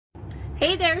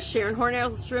Hey there, Sharon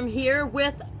Hornelstrom here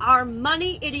with our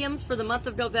money idioms for the month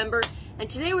of November. And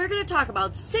today we're going to talk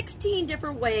about 16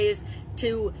 different ways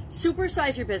to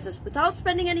supersize your business without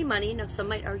spending any money. Now, some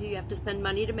might argue you have to spend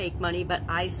money to make money, but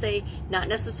I say not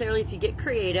necessarily if you get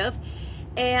creative.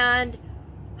 And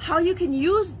how you can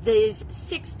use these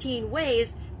 16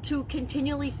 ways to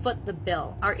continually foot the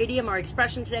bill. Our idiom, our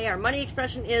expression today, our money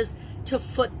expression is to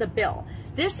foot the bill.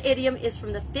 This idiom is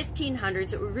from the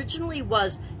 1500s. It originally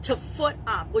was to foot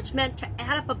up, which meant to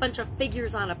add up a bunch of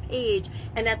figures on a page,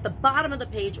 and at the bottom of the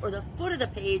page or the foot of the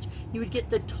page, you would get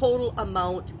the total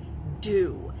amount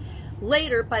due.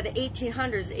 Later, by the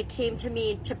 1800s, it came to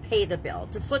mean to pay the bill,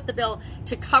 to foot the bill,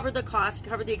 to cover the costs,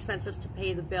 cover the expenses, to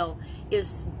pay the bill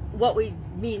is what we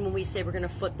mean when we say we're going to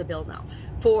foot the bill now.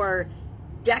 For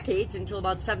decades, until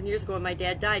about 7 years ago when my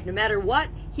dad died, no matter what,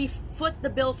 he foot the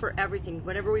bill for everything.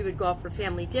 Whenever we would go out for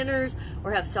family dinners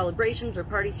or have celebrations or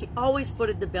parties, he always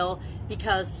footed the bill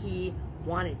because he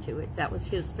wanted to. That was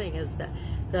his thing. As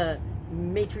the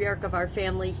matriarch of our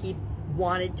family, he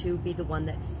wanted to be the one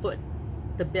that foot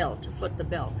the bill, to foot the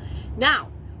bill.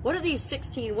 Now, what are these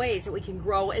 16 ways that we can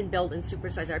grow and build and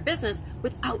supersize our business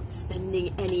without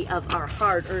spending any of our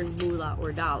hard-earned moolah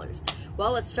or dollars?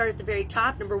 Well, let's start at the very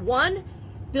top. Number one,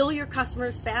 bill your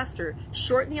customers faster.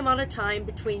 Shorten the amount of time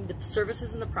between the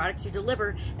services and the products you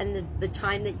deliver and the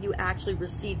time that you actually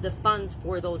receive the funds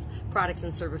for those products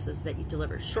and services that you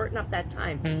deliver. Shorten up that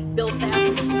time. Bill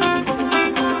faster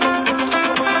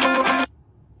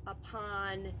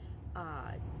upon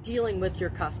dealing with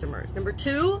your customers. Number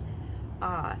two,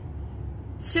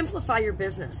 simplify your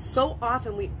business. So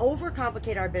often we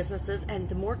overcomplicate our businesses, and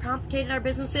the more complicated our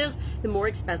business is, the more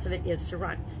expensive it is to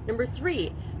run. Number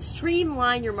three,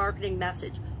 streamline your marketing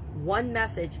message. One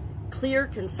message, clear,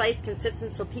 concise,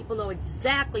 consistent, so people know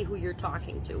exactly who you're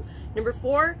talking to. Number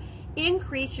four,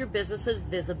 increase your business's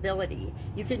visibility.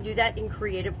 You can do that in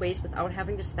creative ways without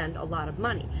having to spend a lot of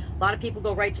money. A lot of people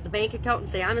go right to the bank account and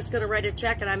say, I'm just going to write a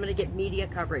check and I'm going to get media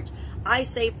coverage. I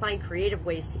say find creative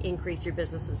ways to increase your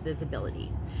business's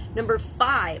visibility. Number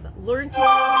five, learn to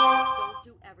don't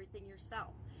do everything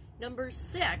yourself. Number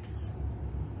six,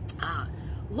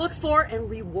 look for and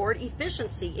reward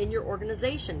efficiency in your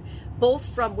organization, both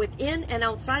from within and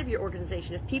outside of your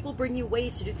organization. If people bring you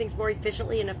ways to do things more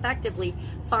efficiently and effectively,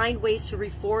 find ways to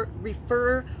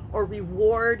refer or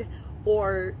reward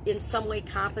or in some way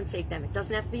compensate them. It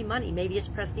doesn't have to be money. Maybe it's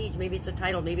prestige, maybe it's a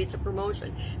title, maybe it's a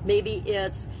promotion, maybe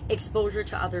it's exposure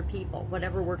to other people,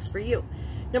 whatever works for you.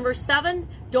 Number seven,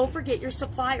 don't forget your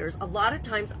suppliers. A lot of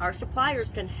times our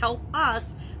suppliers can help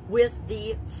us with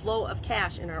the flow of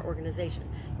cash in our organization.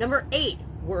 Number eight,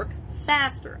 work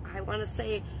faster. I want to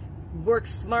say work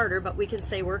smarter, but we can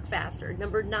say work faster.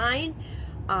 Number nine,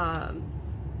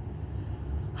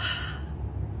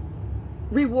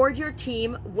 reward your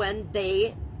team when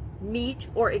they meet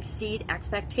or exceed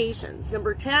expectations.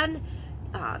 Number 10,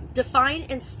 define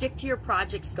and stick to your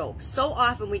project scope. So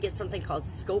often we get something called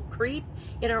scope creep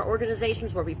in our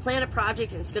organizations where we plan a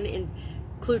project and it's going to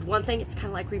include one thing. It's kind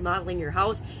of like remodeling your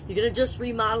house. You're going to just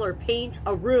remodel or paint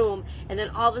a room, and then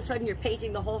all of a sudden you're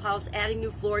painting the whole house, adding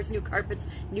new floors, new carpets,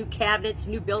 new cabinets,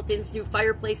 new built-ins, new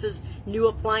fireplaces, new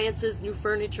appliances, new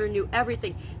furniture, new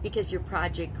everything, because your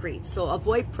project creeps. So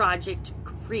avoid project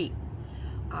creep.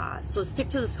 So stick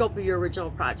to the scope of your original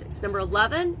projects. Number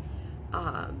 11,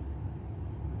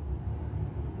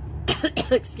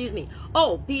 excuse me.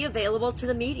 Oh, be available to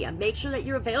the media. Make sure that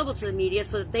you're available to the media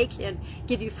so that they can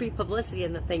give you free publicity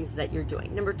in the things that you're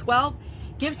doing. Number 12,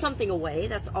 give something away.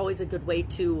 That's always a good way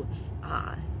to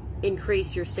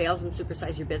increase your sales and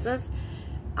supersize your business.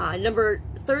 Number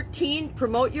 13,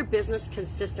 promote your business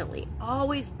consistently.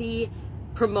 Always be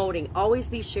promoting, always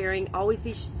be sharing, always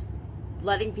be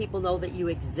letting people know that you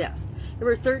exist.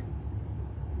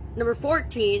 Number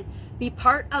 14, be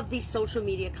part of the social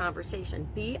media conversation.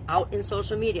 Be out in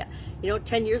social media.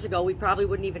 10 years ago, we probably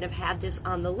wouldn't even have had this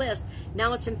on the list.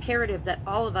 Now it's imperative that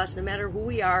all of us, no matter who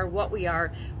we are, what we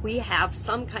are, we have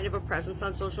some kind of a presence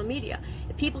on social media.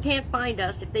 If people can't find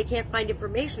us, if they can't find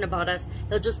information about us,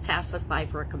 they'll just pass us by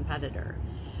for a competitor.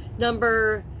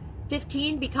 Number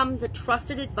 15, become the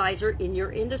trusted advisor in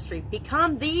your industry.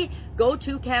 Become the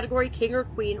go-to category king or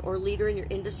queen or leader in your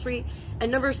industry.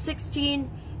 And number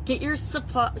 16, get your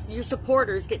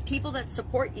supporters, get people that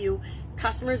support you,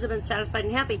 customers have been satisfied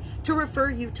and happy, to refer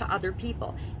you to other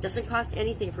people. It doesn't cost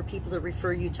anything for people to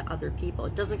refer you to other people.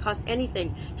 It doesn't cost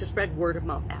anything to spread word of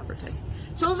mouth advertising.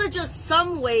 So those are just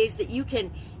some ways that you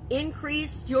can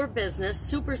increase your business,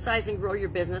 supersize and grow your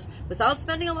business without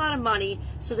spending a lot of money,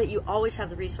 so that you always have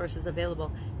the resources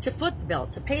available to foot the bill,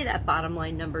 to pay that bottom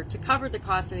line number, to cover the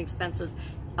costs and expenses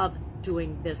of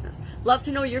doing business. Love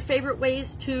to know your favorite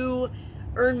ways to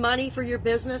earn money for your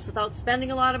business without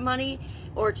spending a lot of money,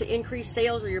 or to increase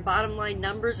sales or your bottom line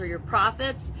numbers or your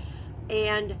profits,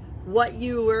 and what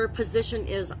your position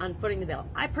is on footing the bill.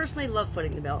 I personally love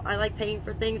footing the bill. I like paying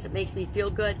for things. It makes me feel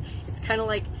good. It's kind of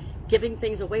like giving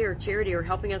things away or charity or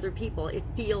helping other people. It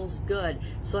feels good.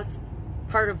 So that's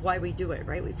part of why we do it,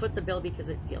 right? We foot the bill because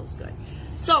it feels good.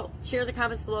 So share in the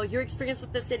comments below your experience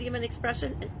with this idiom and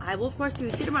expression, and I will of course be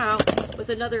with you tomorrow with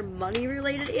another money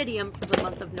related idiom for the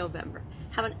month of November.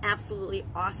 Have an absolutely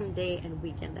awesome day and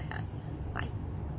weekend ahead.